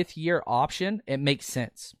extra 5th-year option, it makes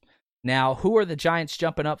sense. Now, who are the Giants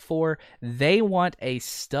jumping up for? They want a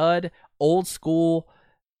stud, old-school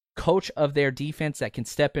coach of their defense that can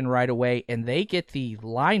step in right away, and they get the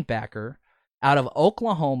linebacker out of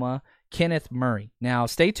Oklahoma, Kenneth Murray. Now,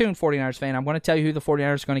 stay tuned, 49ers fan. I'm going to tell you who the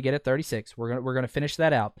 49ers are going to get at 36. We're going to finish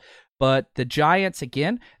that out. But the Giants,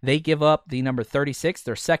 again, they give up the number 36,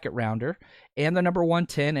 their second rounder, and the number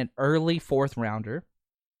 110, an early 4th rounder.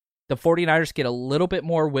 The 49ers get a little bit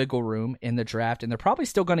more wiggle room in the draft, and they're probably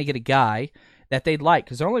still going to get a guy that they'd like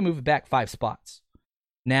because they're only moving back 5 spots.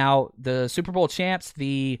 Now, the Super Bowl champs,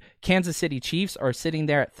 the Kansas City Chiefs, are sitting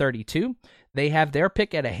there at 32. They have their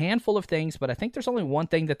pick at a handful of things, but I think there's only one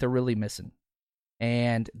thing that they're really missing,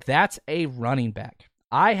 and that's a running back.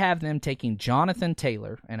 I have them taking Jonathan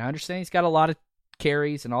Taylor, and I understand he's got a lot of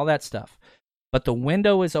carries and all that stuff, but the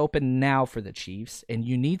window is open now for the Chiefs, and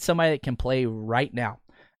you need somebody that can play right now.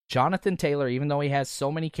 Jonathan Taylor, even though he has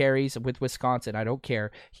so many carries with Wisconsin, I don't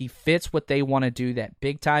care. He fits what they want to do, that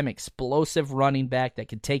big-time explosive running back that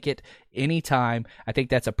can take it anytime. I think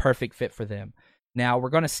that's a perfect fit for them. Now, we're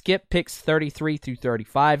going to skip picks 33 through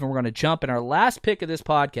 35, and we're going to jump in our last pick of this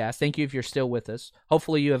podcast. Thank you if you're still with us.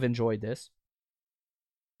 Hopefully you have enjoyed this.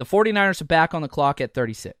 The 49ers are back on the clock at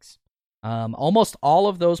 36. Almost all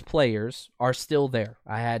of those players are still there.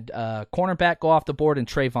 I had cornerback go off the board in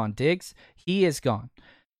Trayvon Diggs. He is gone.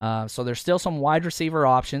 So there's still some wide receiver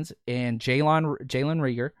options in Jalen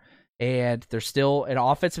Reagor, and there's still an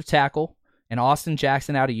offensive tackle and Austin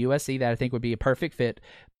Jackson out of USC that I think would be a perfect fit.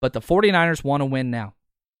 But the 49ers want to win now.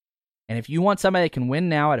 And if you want somebody that can win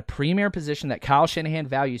now at a premier position that Kyle Shanahan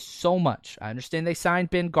values so much, I understand they signed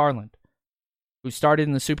Ben Garland, who started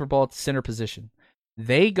in the Super Bowl at the center position.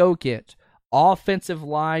 They go get offensive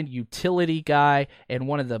line, utility guy, and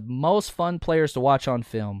one of the most fun players to watch on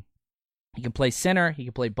film. He can play center. He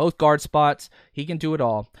can play both guard spots. He can do it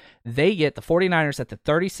all. They get the 49ers at the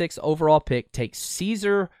 36th overall pick, take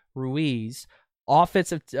Cesar Ruiz,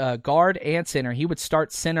 offensive guard and center. He would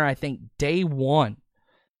start center, I think, day one.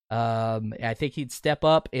 I think he'd step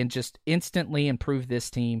up and just instantly improve this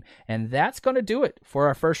team. And that's going to do it for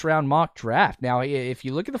our first-round mock draft. Now, if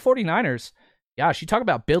you look at the 49ers, gosh, you talk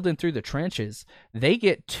about building through the trenches. They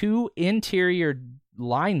get 2 interior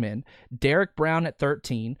linemen, Derek Brown at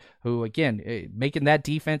 13, who, again, making that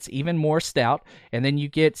defense even more stout. And then you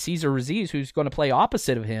get Cesar Ruiz, who's going to play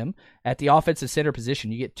opposite of him at the offensive center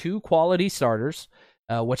position. You get 2 quality starters,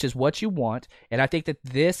 which is what you want. And I think that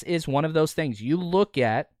this is one of those things. You look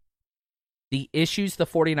at the issues the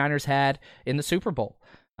 49ers had in the Super Bowl.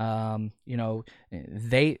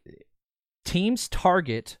 Teams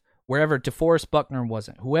target wherever DeForest Buckner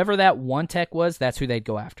wasn't. Whoever that one tech was, that's who they'd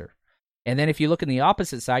go after. And then if you look on the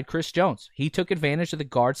opposite side, Chris Jones, he took advantage of the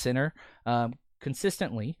guard center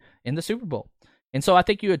consistently in the Super Bowl. And so I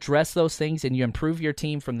think you address those things and you improve your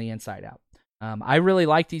team from the inside out. I really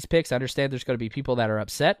like these picks. I understand there's going to be people that are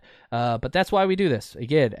upset, but that's why we do this.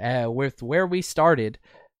 Again, with where we started,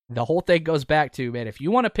 the whole thing goes back to, man, if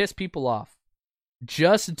you want to piss people off,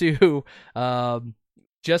 just do a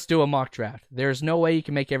mock draft. There's no way you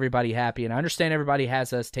can make everybody happy. And I understand everybody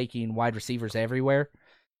has us taking wide receivers everywhere,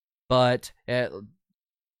 but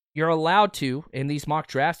you're allowed to, in these mock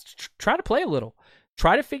drafts, try to play a little.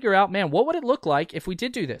 Try to figure out, man, what would it look like if we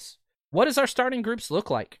did do this? What does our starting groups look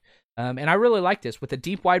like? And I really like this. With a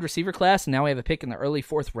deep wide receiver class, and now we have a pick in the early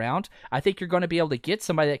 4th round, I think you're going to be able to get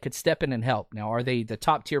somebody that could step in and help. Now, are they the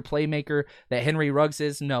top-tier playmaker that Henry Ruggs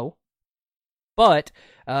is? No. But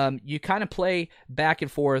you kind of play back and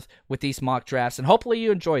forth with these mock drafts, and hopefully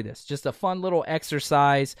you enjoy this. Just a fun little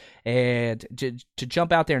exercise and to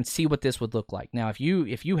jump out there and see what this would look like. Now, if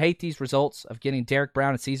you hate these results of getting Derek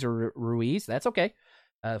Brown and Cesar Ruiz, that's okay.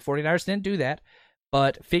 49ers didn't do that.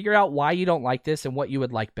 But figure out why you don't like this and what you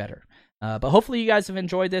would like better. But hopefully you guys have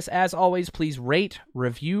enjoyed this. As always, please rate,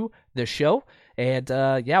 review the show. And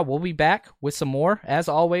we'll be back with some more, as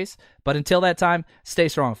always. But until that time, stay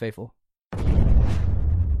strong, faithful.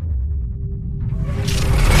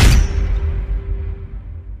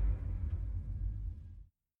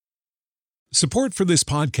 Support for this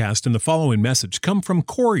podcast and the following message come from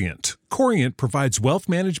Corient. Corient provides wealth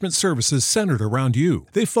management services centered around you.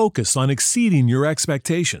 They focus on exceeding your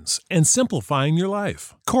expectations and simplifying your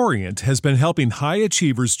life. Corient has been helping high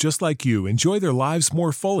achievers just like you enjoy their lives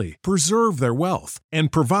more fully, preserve their wealth,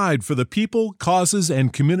 and provide for the people, causes,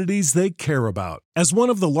 and communities they care about. As one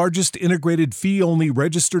of the largest integrated fee-only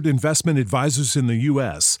registered investment advisors in the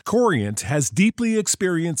U.S., Corient has deeply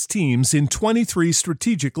experienced teams in 23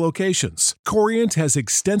 strategic locations. Corient has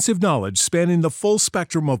extensive knowledge spanning the full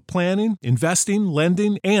spectrum of planning, investing,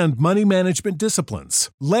 lending, and money management disciplines.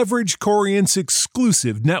 Leverage Corient's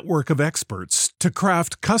exclusive network of experts to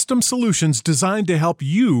craft custom solutions designed to help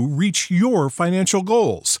you reach your financial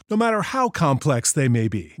goals, no matter how complex they may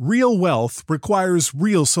be. Real wealth requires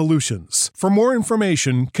real solutions. For more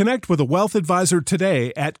information, connect with a wealth advisor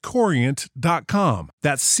today at Corient.com.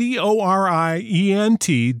 That's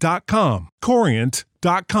Corient.com.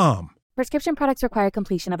 Corient.com. Prescription products require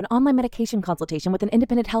completion of an online medication consultation with an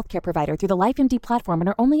independent healthcare provider through the LifeMD platform and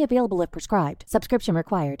are only available if prescribed. Subscription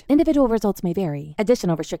required. Individual results may vary.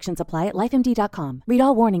 Additional restrictions apply at LifeMD.com. Read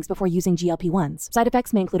all warnings before using GLP-1s. Side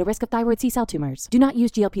effects may include a risk of thyroid C-cell tumors. Do not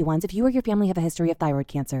use GLP-1s if you or your family have a history of thyroid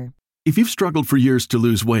cancer. If you've struggled for years to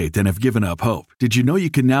lose weight and have given up hope, did you know you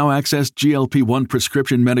can now access GLP-1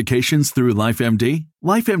 prescription medications through LifeMD?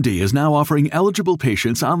 LifeMD is now offering eligible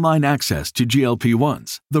patients online access to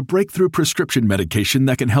GLP-1s, the breakthrough prescription medication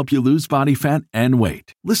that can help you lose body fat and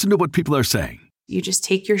weight. Listen to what people are saying. You just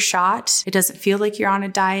take your shot. It doesn't feel like you're on a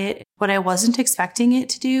diet. What I wasn't expecting it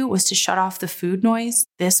to do was to shut off the food noise.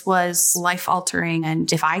 This was life-altering,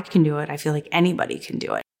 and if I can do it, I feel like anybody can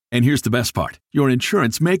do it. And here's the best part. Your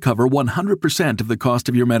insurance may cover 100% of the cost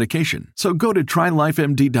of your medication. So go to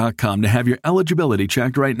TryLifeMD.com to have your eligibility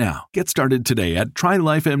checked right now. Get started today at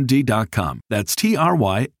TryLifeMD.com. That's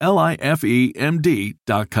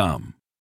TryLifeMD.com.